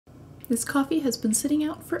This coffee has been sitting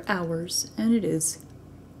out for hours, and it is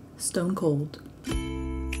stone cold.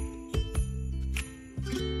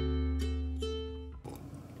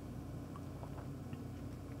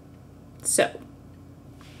 So,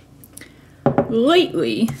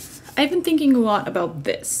 lately, I've been thinking a lot about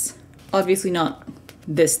this. Obviously not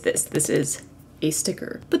this is a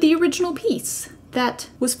sticker, but the original piece that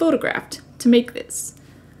was photographed to make this.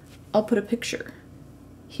 I'll put a picture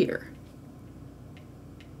here.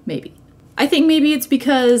 Maybe. I think maybe it's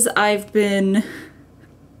because I've been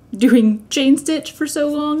doing chain stitch for so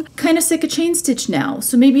long. Kind of sick of chain stitch now,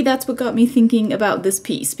 so maybe that's what got me thinking about this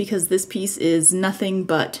piece, because this piece is nothing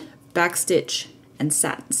but backstitch and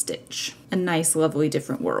satin stitch. A nice, lovely,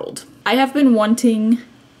 different world. I have been wanting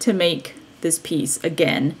to make this piece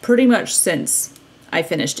again pretty much since I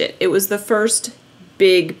finished it. It was the first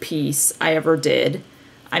big piece I ever did.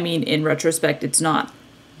 I mean, in retrospect, it's not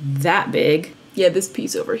that big. Yeah, this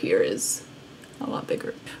piece over here is a lot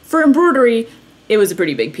bigger. For embroidery, it was a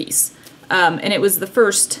pretty big piece. And it was the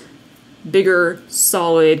first bigger,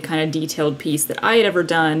 solid, kind of detailed piece that I had ever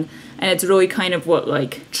done. And it's really kind of what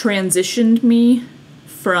like transitioned me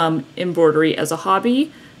from embroidery as a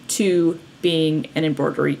hobby to being an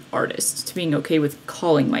embroidery artist, to being okay with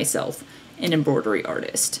calling myself an embroidery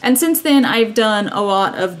artist. And since then, I've done a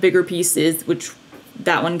lot of bigger pieces, which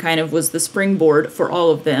that one kind of was the springboard for all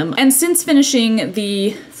of them. And since finishing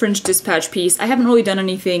the French Dispatch piece, I haven't really done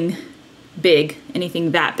anything big, anything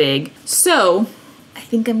that big. So I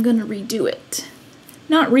think I'm gonna redo it.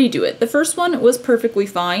 Not redo it. The first one was perfectly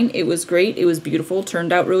fine. It was great. It was beautiful.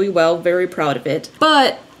 Turned out really well. Very proud of it.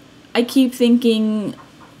 But I keep thinking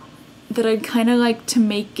that I'd kind of like to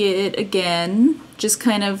make it again. Just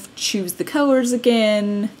kind of choose the colors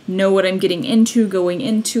again, know what I'm getting into going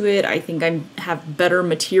into it. I think I have better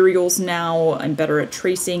materials now. I'm better at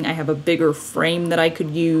tracing. I have a bigger frame that I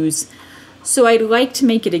could use. So I'd like to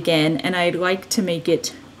make it again, and I'd like to make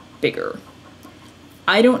it bigger.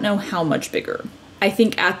 I don't know how much bigger. I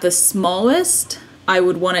think at the smallest, I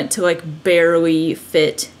would want it to like barely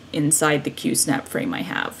fit inside the Q-snap frame I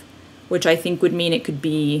have, which I think would mean it could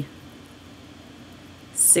be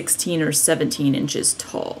 16 or 17 inches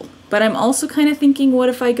tall. But I'm also kind of thinking, what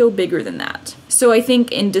if I go bigger than that? So I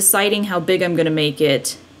think in deciding how big I'm gonna make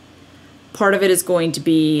it, part of it is going to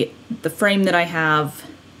be the frame that I have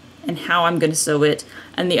and how I'm gonna sew it.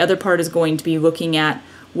 And the other part is going to be looking at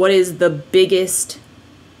what is the biggest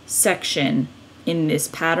section in this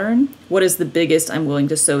pattern. What is the biggest I'm willing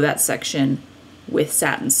to sew that section with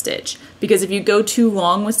satin stitch? Because if you go too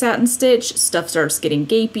long with satin stitch, stuff starts getting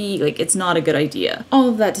gapey, like it's not a good idea. All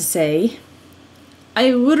of that to say,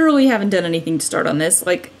 I literally haven't done anything to start on this,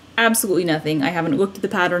 like absolutely nothing. I haven't looked at the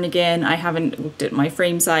pattern again, I haven't looked at my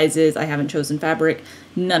frame sizes, I haven't chosen fabric,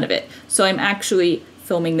 none of it. So I'm actually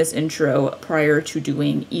filming this intro prior to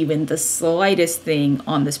doing even the slightest thing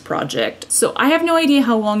on this project. So I have no idea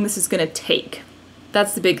how long this is gonna take.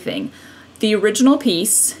 That's the big thing. The original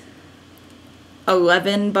piece,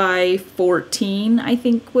 11 by 14, I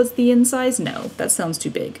think was the in size. No, that sounds too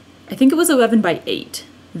big. I think it was 11 by 8.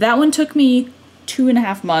 That one took me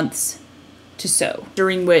 2.5 months to sew,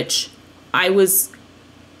 during which I was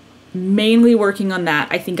mainly working on that.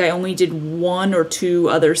 I think I only did 1 or 2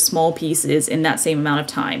 other small pieces in that same amount of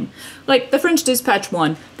time. Like the French Dispatch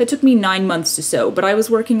one, that took me 9 months to sew, but I was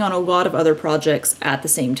working on a lot of other projects at the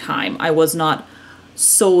same time. I was not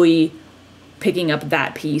solely picking up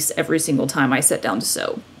that piece every single time I sat down to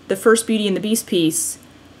sew. The first Beauty and the Beast piece,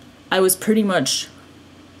 I was pretty much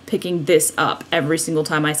picking this up every single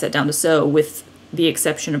time I sat down to sew, with the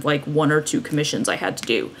exception of like 1 or 2 commissions I had to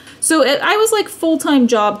do. So I was like full-time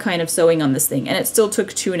job kind of sewing on this thing, and it still took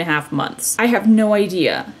 2.5 months. I have no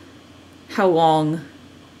idea how long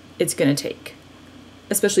it's gonna take,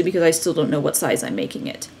 especially because I still don't know what size I'm making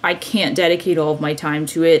it. I can't dedicate all of my time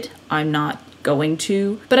to it. I'm not going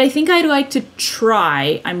to, but I think I'd like to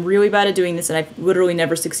try. I'm really bad at doing this, and I've literally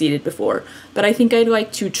never succeeded before, but I think I'd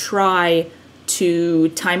like to try to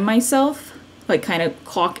time myself, like kind of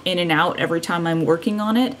clock in and out every time I'm working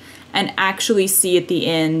on it, and actually see at the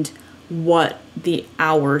end what the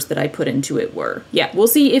hours that I put into it were. Yeah, we'll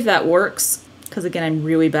see if that works, because again, I'm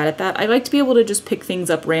really bad at that. I like to be able to just pick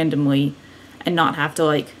things up randomly and not have to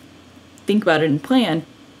like think about it and plan.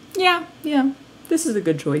 Yeah, this is a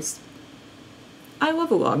good choice. I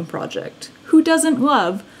love a long project. Who doesn't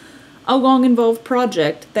love a long involved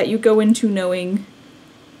project that you go into knowing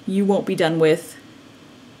you won't be done with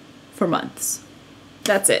for months?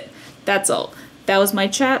 That's it. That's all. That was my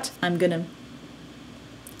chat. I'm gonna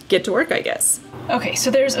get to work, I guess. Okay,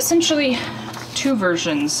 so there's essentially 2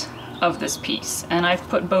 versions of this piece, and I've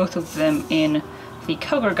put both of them in the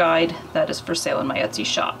color guide that is for sale in my Etsy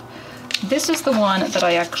shop. This is the one that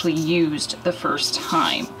I actually used the first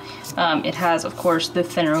time. It has, of course, the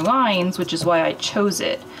thinner lines, which is why I chose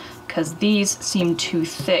it, because these seem too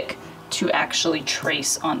thick to actually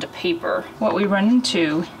trace onto paper. What we run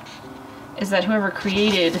into is that whoever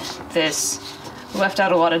created this left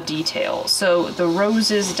out a lot of detail. So the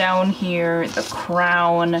roses down here, the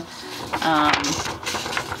crown,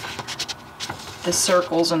 the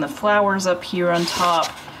circles and the flowers up here on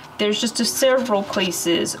top, there's just several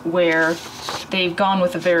places where they've gone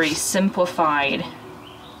with a very simplified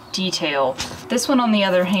detail. This one, on the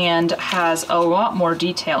other hand, has a lot more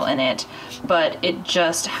detail in it, but it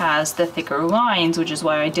just has the thicker lines, which is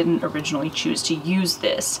why I didn't originally choose to use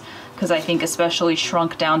this, because I think especially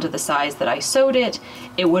shrunk down to the size that I sewed it,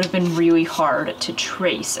 it would have been really hard to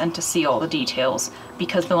trace and to see all the details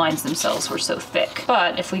because the lines themselves were so thick.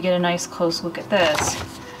 But if we get a nice close look at this,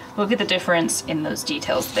 look at the difference in those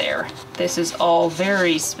details there. This is all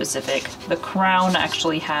very specific. The crown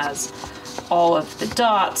actually has all of the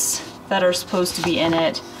dots that are supposed to be in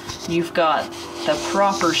it. You've got the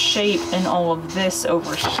proper shape in all of this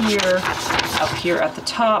over here, up here at the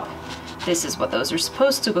top. This is what those are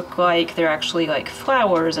supposed to look like. They're actually like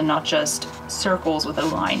flowers and not just circles with a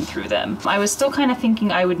line through them. I was still kind of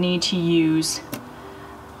thinking I would need to use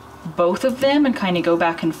both of them and kind of go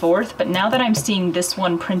back and forth, but now that I'm seeing this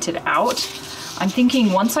one printed out, I'm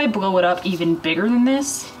thinking once I blow it up even bigger than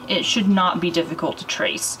this, it should not be difficult to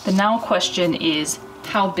trace. The now question is,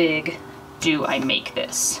 how big do I make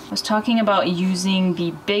this? I was talking about using the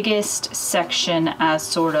biggest section as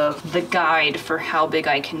sort of the guide for how big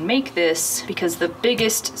I can make this, because the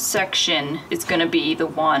biggest section is gonna be the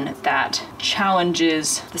one that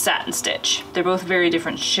challenges the satin stitch. They're both very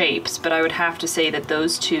different shapes, but I would have to say that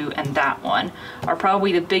those two and that one are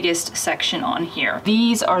probably the biggest section on here.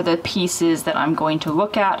 These are the pieces that I'm going to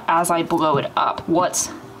look at as I blow it up. What's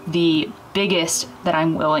the biggest that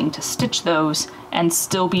I'm willing to stitch those and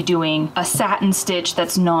still be doing a satin stitch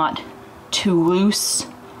that's not too loose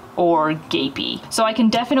or gapey. So I can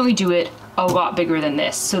definitely do it a lot bigger than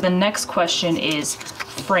this. So the next question is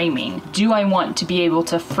framing. Do I want to be able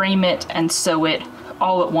to frame it and sew it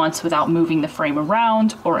all at once without moving the frame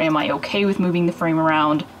around, or am I okay with moving the frame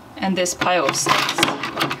around? And this pile of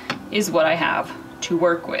sticks is what I have to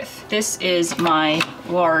work with. This is my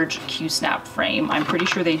large Q-snap frame. I'm pretty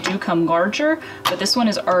sure they do come larger, but this one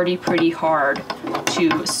is already pretty hard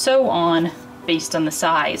to sew on based on the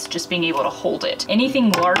size, just being able to hold it.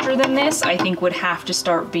 Anything larger than this, I think, would have to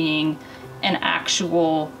start being an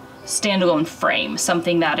actual standalone frame,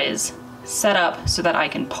 something that is set up so that I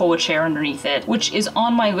can pull a chair underneath it, which is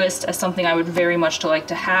on my list as something I would very much like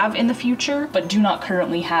to have in the future, but do not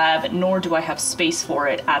currently have, nor do I have space for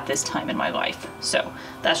it at this time in my life. So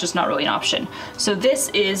that's just not really an option. So this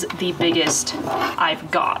is the biggest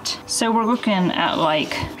I've got. So we're looking at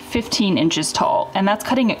like 15 inches tall, and that's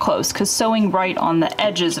cutting it close because sewing right on the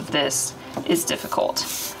edges of this is difficult.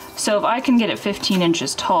 So if I can get it 15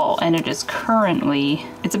 inches tall, and it is currently,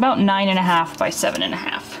 it's about 9.5 by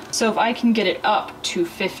 7.5. So if I can get it up to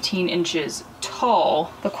 15 inches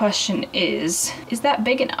tall, the question is that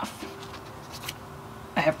big enough?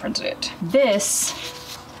 I have printed it. This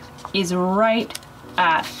is right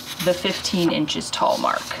at the 15 inches tall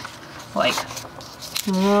mark, like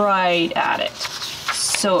right at it.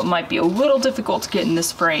 So it might be a little difficult to get in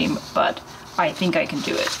this frame, but I think I can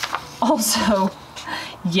do it. Also,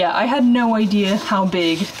 yeah, I had no idea how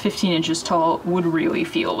big 15 inches tall would really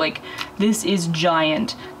feel. Like, this is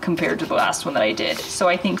giant compared to the last one that I did. So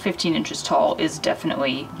I think 15 inches tall is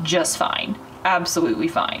definitely just fine. Absolutely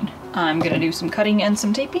fine. I'm gonna do some cutting and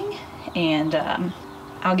some taping, and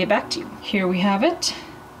I'll get back to you. Here we have it,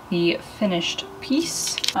 the finished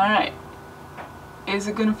piece. All right. Is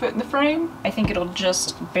it gonna fit in the frame? I think it'll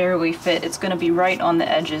just barely fit. It's gonna be right on the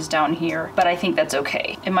edges down here, but I think that's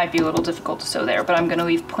okay. It might be a little difficult to sew there, but I'm gonna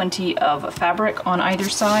leave plenty of fabric on either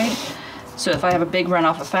side. So if I have a big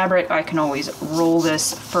runoff of fabric, I can always roll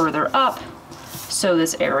this further up, sew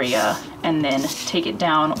this area, and then take it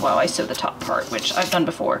down while I sew the top part, which I've done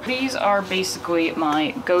before. These are basically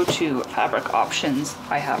my go-to fabric options.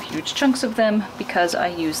 I have huge chunks of them because I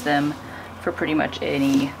use them for pretty much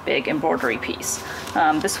any big embroidery piece.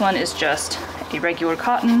 This one is just a regular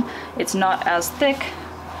cotton. It's not as thick,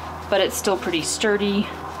 but it's still pretty sturdy.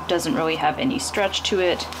 Doesn't really have any stretch to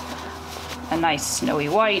it. A nice snowy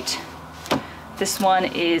white. This one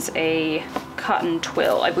is a cotton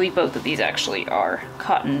twill. I believe both of these actually are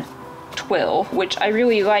cotton twill, which I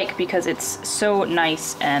really like because it's so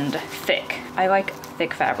nice and thick. I like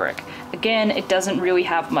thick fabric. Again, it doesn't really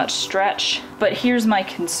have much stretch, but here's my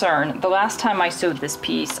concern. The last time I sewed this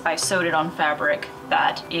piece, I sewed it on fabric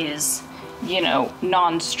that is, you know,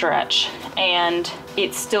 non-stretch, and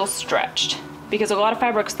it's still stretched. Because a lot of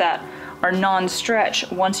fabrics that are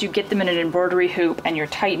non-stretch, once you get them in an embroidery hoop and you're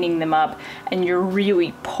tightening them up and you're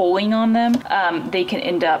really pulling on them, they can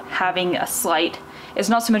end up having a slight, it's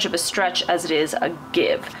not so much of a stretch as it is a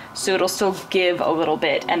give. So it'll still give a little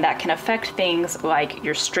bit, and that can affect things like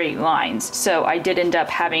your straight lines. So I did end up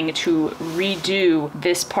having to redo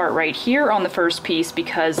this part right here on the first piece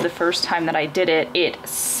because the first time that I did it, it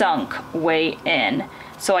sunk way in.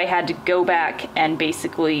 So I had to go back and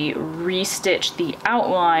basically restitch the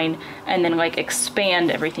outline and then like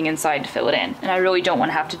expand everything inside to fill it in. And I really don't want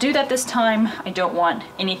to have to do that this time. I don't want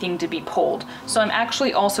anything to be pulled. So I'm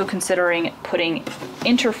actually also considering putting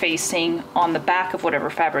interfacing on the back of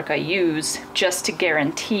whatever fabric I use just to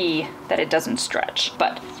guarantee that it doesn't stretch.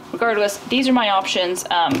 But regardless, these are my options.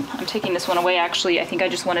 I'm taking this one away actually. I think I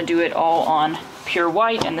just want to do it all on pure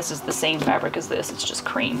white, and this is the same fabric as this, it's just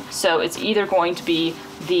cream. So it's either going to be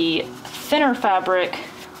the thinner fabric,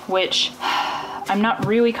 which I'm not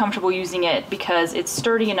really comfortable using it because it's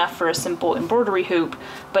sturdy enough for a simple embroidery hoop,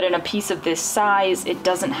 but in a piece of this size, it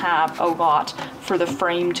doesn't have a lot for the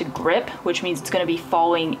frame to grip, which means it's gonna be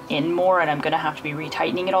falling in more and I'm gonna have to be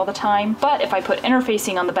retightening it all the time. But if I put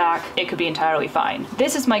interfacing on the back, it could be entirely fine.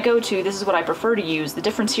 This is my go-to, this is what I prefer to use. The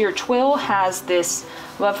difference here, Twill has this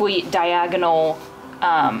lovely diagonal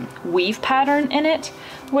weave pattern in it,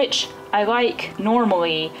 which I like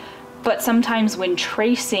normally, but sometimes when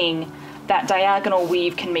tracing, that diagonal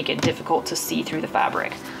weave can make it difficult to see through the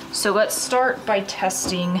fabric. So let's start by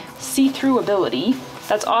testing see-through ability.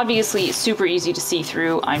 That's obviously super easy to see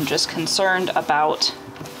through. I'm just concerned about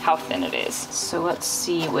how thin it is. So let's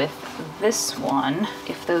see with this one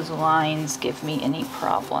if those lines give me any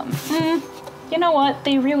problem. You know what?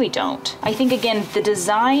 They really don't. I think, again, the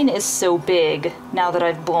design is so big now that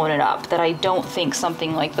I've blown it up that I don't think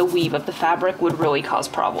something like the weave of the fabric would really cause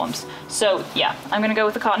problems. So yeah, I'm gonna go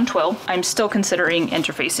with the cotton twill. I'm still considering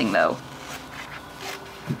interfacing though.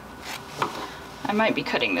 I might be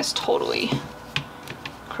cutting this totally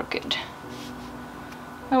crooked.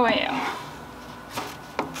 Oh, I am.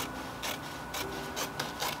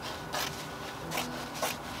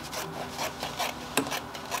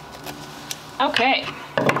 Okay.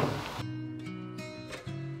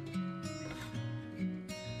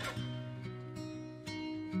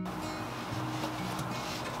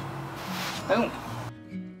 Boom.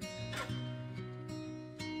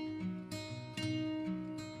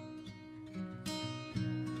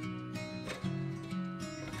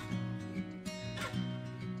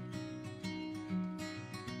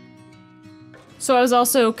 So I was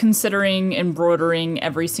also considering embroidering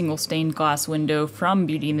every single stained glass window from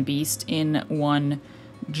Beauty and the Beast in one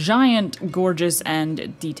giant, gorgeous,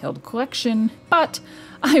 and detailed collection, but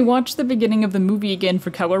I watched the beginning of the movie again for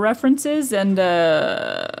color references, and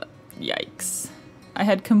yikes. I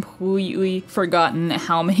had completely forgotten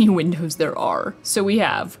how many windows there are. So we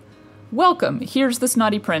have, welcome, here's the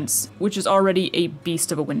Snotty Prince, which is already a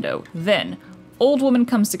beast of a window. Then, old woman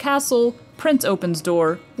comes to castle, Prince opens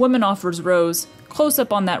door, woman offers rose, close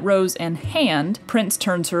up on that rose and hand, Prince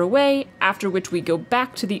turns her away, after which we go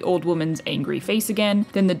back to the old woman's angry face again.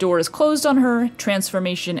 Then the door is closed on her,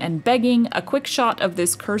 transformation and begging, a quick shot of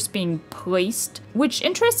this curse being placed, which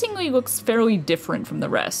interestingly looks fairly different from the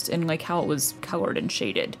rest in like how it was colored and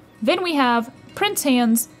shaded. Then we have Prince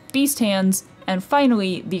hands, Beast hands, and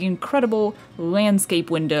finally the incredible landscape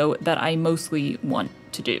window that I mostly want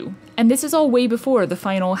to do. And this is all way before the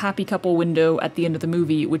final happy couple window at the end of the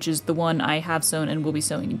movie, which is the one I have sewn and will be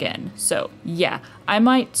sewing again. So yeah, I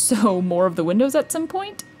might sew more of the windows at some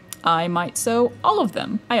point. I might sew all of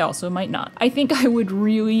them. I also might not. I think I would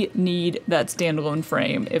really need that standalone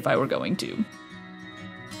frame if I were going to.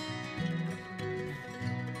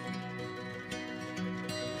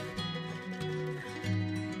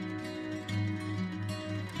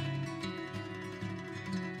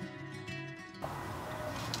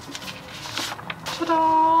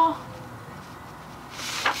 Ta-da!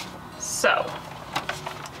 So,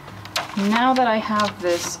 now that I have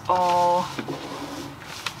this all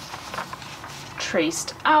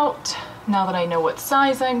traced out, now that I know what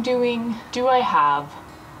size I'm doing, do I have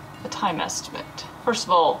a time estimate? First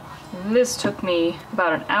of all, this took me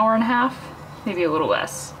about an hour and a half, maybe a little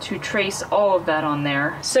less, to trace all of that on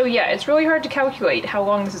there. So yeah, it's really hard to calculate how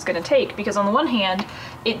long this is gonna take, because on the one hand,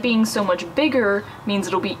 it being so much bigger means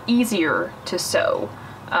it'll be easier to sew.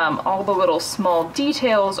 All the little small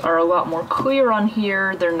details are a lot more clear on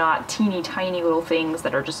here. They're not teeny tiny little things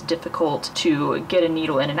that are just difficult to get a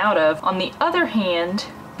needle in and out of. On the other hand,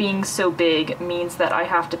 being so big means that I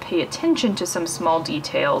have to pay attention to some small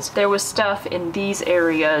details. There was stuff in these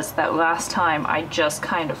areas that last time I just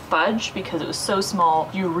kind of fudged because it was so small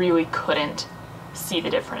you really couldn't see the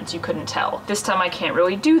difference. You couldn't tell. This time I can't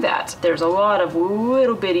really do that. There's a lot of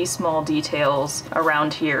little bitty small details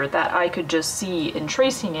around here that I could just see in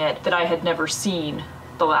tracing it that I had never seen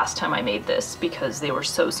the last time I made this because they were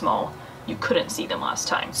so small you couldn't see them last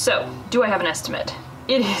time. So, do I have an estimate?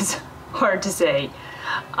 It is hard to say.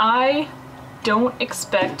 I don't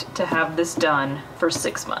expect to have this done for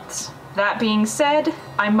 6 months. That being said,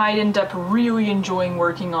 I might end up really enjoying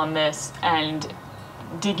working on this and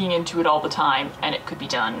digging into it all the time, and it could be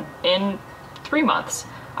done in 3 months.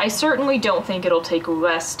 I certainly don't think it'll take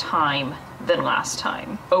less time than last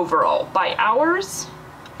time overall. By hours,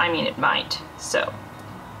 I mean it might. So,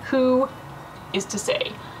 who is to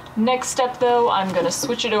say? Next step though, I'm gonna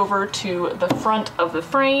switch it over to the front of the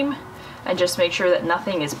frame and just make sure that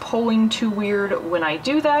nothing is pulling too weird when I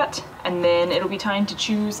do that, and then it'll be time to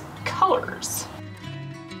choose colors.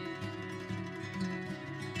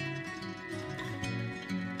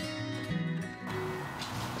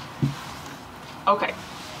 Okay,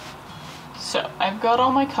 so I've got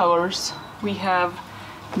all my colors. We have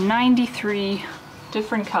 93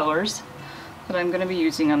 different colors that I'm going to be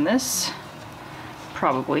using on this,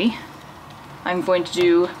 probably. I'm going to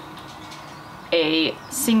do a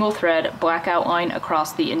single thread black outline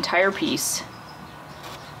across the entire piece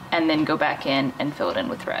and then go back in and fill it in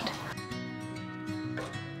with thread.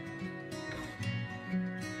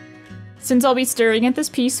 Since I'll be staring at this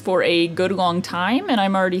piece for a good long time, and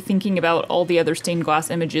I'm already thinking about all the other stained glass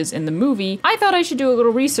images in the movie, I thought I should do a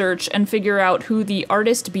little research and figure out who the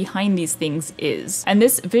artist behind these things is. And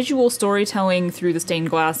this visual storytelling through the stained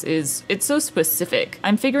glass it's so specific.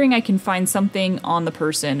 I'm figuring I can find something on the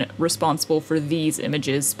person responsible for these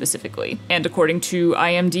images specifically. And according to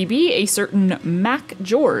IMDb, a certain Mac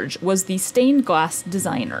George was the stained glass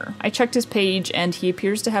designer. I checked his page, and he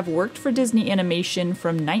appears to have worked for Disney Animation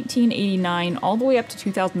from 1989 all the way up to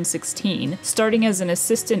 2016, starting as an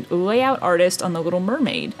assistant layout artist on The Little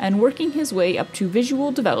Mermaid, and working his way up to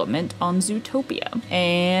visual development on Zootopia.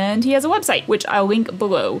 And he has a website, which I'll link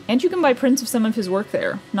below, and you can buy prints of some of his work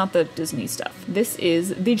there, not the Disney stuff. This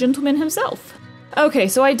is the gentleman himself. Okay,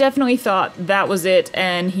 so I definitely thought that was it,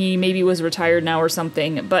 and he maybe was retired now or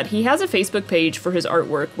something, but he has a Facebook page for his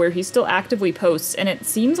artwork where he still actively posts, and it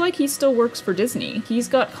seems like he still works for Disney. He's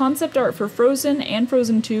got concept art for Frozen and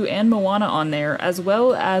Frozen 2 and Moana on there, as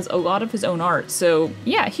well as a lot of his own art. So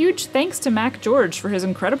yeah, huge thanks to Mac George for his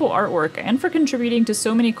incredible artwork and for contributing to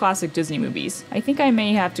so many classic Disney movies. I think I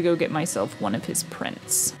may have to go get myself one of his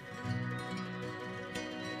prints.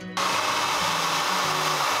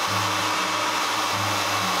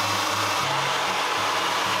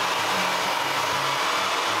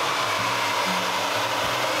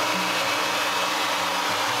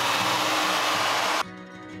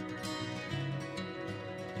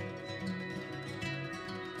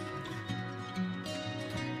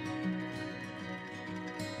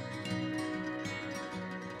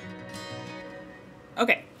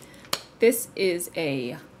 Okay, this is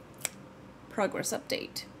a progress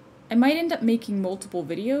update. I might end up making multiple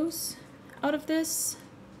videos out of this.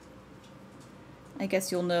 I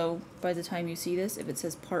guess you'll know by the time you see this if it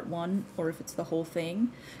says part 1 or if it's the whole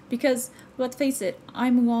thing. Because, let's face it,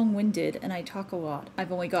 I'm long-winded and I talk a lot.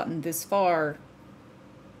 I've only gotten this far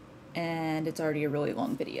and it's already a really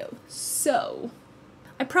long video. So,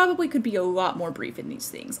 I probably could be a lot more brief in these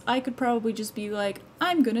things. I could probably just be like,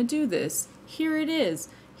 I'm gonna do this. Here it is.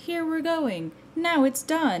 Here we're going. Now it's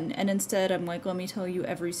done. And instead I'm like, let me tell you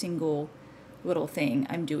every single little thing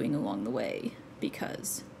I'm doing along the way.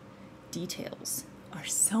 Because details are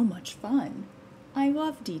so much fun. I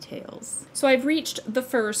love details. So I've reached the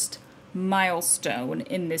first milestone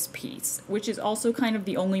in this piece, which is also kind of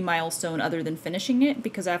the only milestone other than finishing it,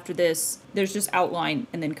 because after this, there's just outline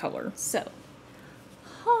and then color. So,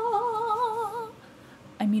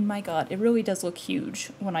 I mean, my God, it really does look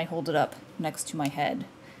huge when I hold it up next to my head.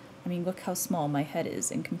 I mean, look how small my head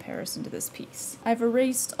is in comparison to this piece. I've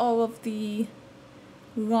erased all of the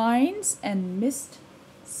lines and missed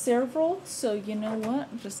several, so you know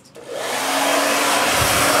what? Just hold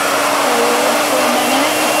for a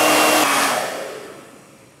minute.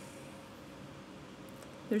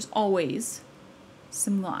 There's always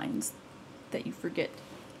some lines that you forget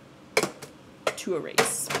to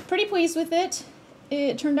erase. Pretty pleased with it.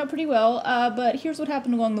 It turned out pretty well, but here's what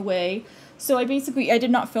happened along the way. So I did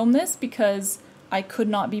not film this because I could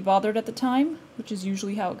not be bothered at the time, which is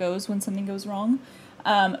usually how it goes when something goes wrong.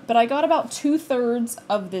 But I got about 2/3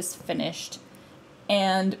 of this finished.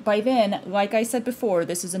 And by then, like I said before,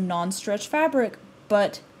 this is a non-stretch fabric,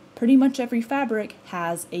 but pretty much every fabric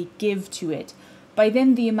has a give to it. By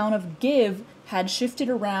then, the amount of give had shifted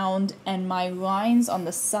around, and my lines on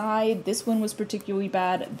the side, this one was particularly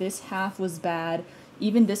bad, this half was bad,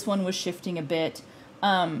 even this one was shifting a bit.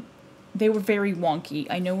 They were very wonky.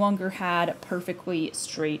 I no longer had perfectly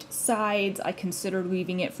straight sides. I considered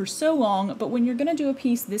leaving it for so long, but when you're gonna do a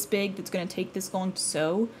piece this big that's gonna take this long to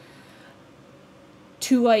sew,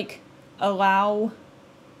 to like allow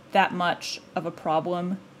that much of a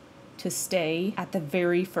problem to stay at the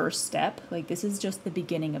very first step, like this is just the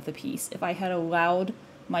beginning of the piece. If I had allowed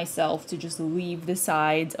myself to just leave the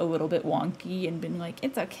sides a little bit wonky and been like,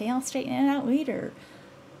 it's okay, I'll straighten it out later,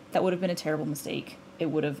 that would have been a terrible mistake. It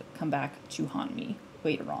would have come back to haunt me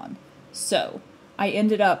later on. So I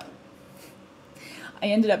ended up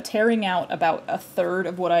tearing out about 1/3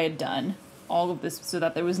 of what I had done, all of this so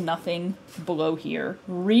that there was nothing below here,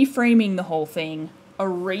 reframing the whole thing,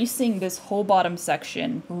 erasing this whole bottom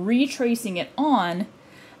section, retracing it on,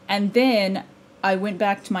 and then I went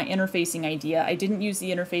back to my interfacing idea. I didn't use the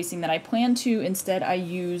interfacing that I planned to. Instead, I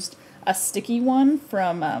used a sticky one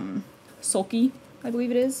from Sulky, I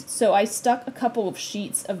believe it is. So I stuck a couple of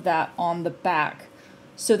sheets of that on the back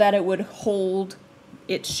so that it would hold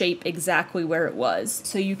its shape exactly where it was.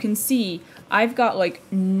 So you can see I've got like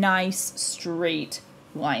nice straight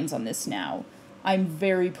lines on this now. I'm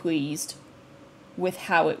very pleased with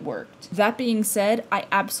how it worked. That being said, I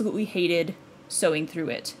absolutely hated sewing through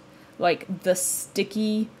it. Like the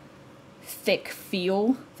sticky, thick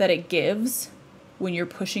feel that it gives when you're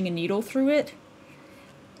pushing a needle through it.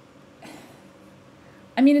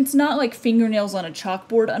 I mean, it's not like fingernails on a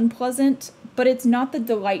chalkboard unpleasant, but it's not the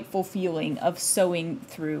delightful feeling of sewing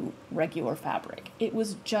through regular fabric. It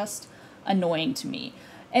was just annoying to me.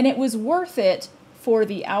 And it was worth it for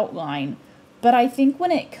the outline, but I think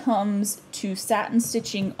when it comes to satin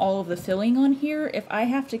stitching all of the filling on here, if I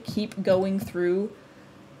have to keep going through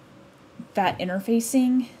that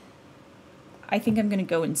interfacing, I think I'm gonna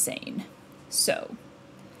go insane. So,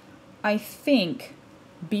 I think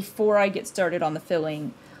before I get started on the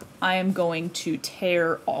filling, I am going to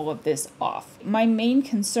tear all of this off. My main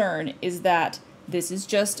concern is that this is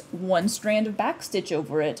just one strand of backstitch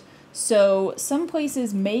over it, so some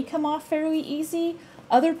places may come off fairly easy,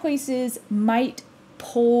 other places might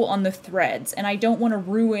pull on the threads, and I don't want to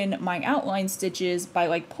ruin my outline stitches by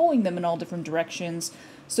like pulling them in all different directions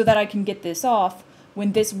so that I can get this off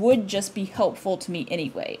when this would just be helpful to me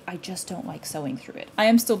anyway. I just don't like sewing through it. I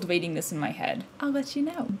am still debating this in my head. I'll let you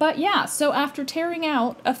know. But yeah, so after tearing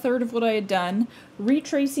out 1/3 of what I had done,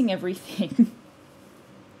 retracing everything,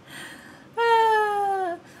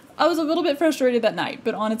 I was a little bit frustrated that night,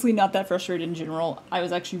 but honestly not that frustrated in general. I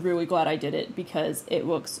was actually really glad I did it because it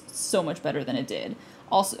looks so much better than it did.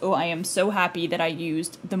 Also, I am so happy that I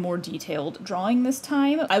used the more detailed drawing this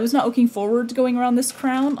time. I was not looking forward to going around this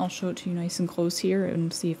crown. I'll show it to you nice and close here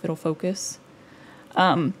and see if it'll focus.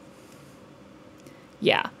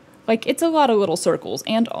 Yeah, like it's a lot of little circles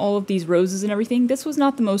and all of these roses and everything. This was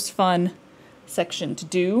not the most fun section to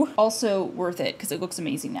do. Also worth it because it looks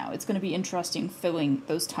amazing now. It's going to be interesting filling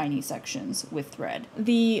those tiny sections with thread.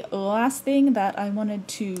 The last thing that I wanted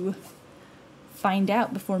to find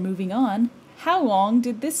out before moving on, how long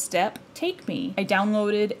did this step take me? I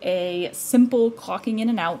downloaded a simple clocking in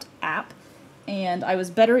and out app, and I was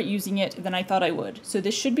better at using it than I thought I would. So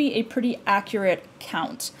this should be a pretty accurate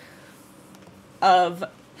count of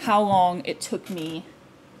how long it took me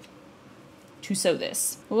to sew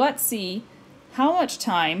this. Let's see how much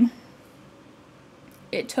time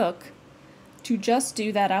it took to just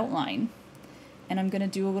do that outline. And I'm gonna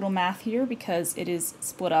do a little math here because it is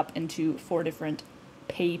split up into 4 different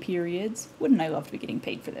pay periods. Wouldn't I love to be getting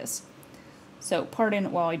paid for this? So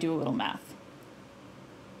pardon while I do a little math.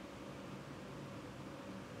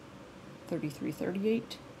 33,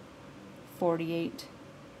 38, 48,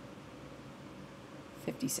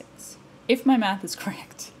 56. If my math is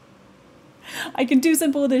correct. I can do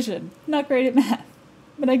simple addition. Not great at math,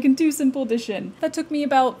 but I can do simple addition. That took me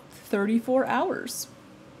about 34 hours.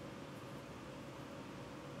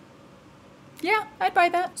 Yeah, I'd buy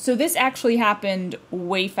that. So this actually happened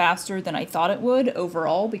way faster than I thought it would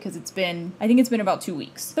overall because I think it's been about 2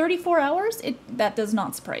 weeks. 34 hours? That does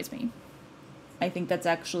not surprise me. I think that's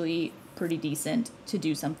actually pretty decent to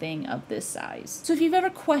do something of this size. So if you've ever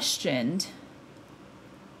questioned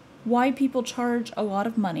why people charge a lot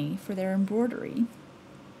of money for their embroidery,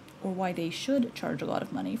 or why they should charge a lot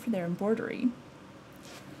of money for their embroidery,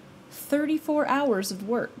 34 hours of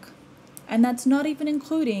work. And that's not even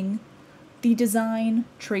including the design,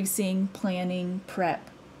 tracing, planning, prep,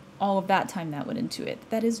 all of that time that went into it.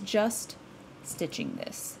 That is just stitching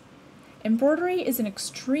this. Embroidery is an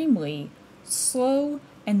extremely slow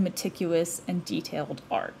and meticulous and detailed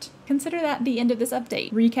art. Consider that the end of this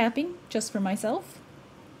update. Recapping, just for myself,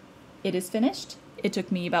 it is finished. It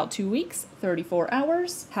took me about 2 weeks, 34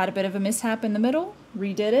 hours, had a bit of a mishap in the middle,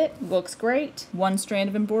 redid it, looks great. 1 strand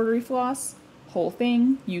of embroidery floss, whole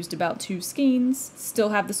thing, used about 2 skeins, still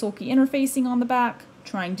have the sulky interfacing on the back,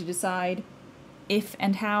 trying to decide if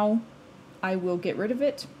and how I will get rid of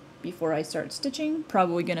it before I start stitching.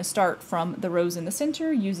 Probably gonna start from the rows in the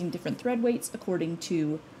center, using different thread weights according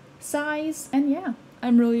to size, and yeah,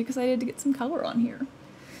 I'm really excited to get some color on here.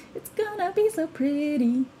 It's gonna be so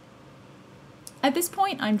pretty. At this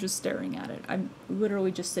point, I'm just staring at it. I'm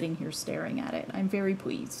literally just sitting here staring at it. I'm very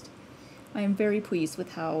pleased. I am very pleased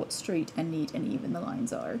with how straight and neat and even the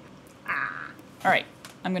lines are. All right,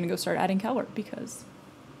 I'm gonna go start adding color because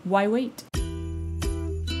why wait?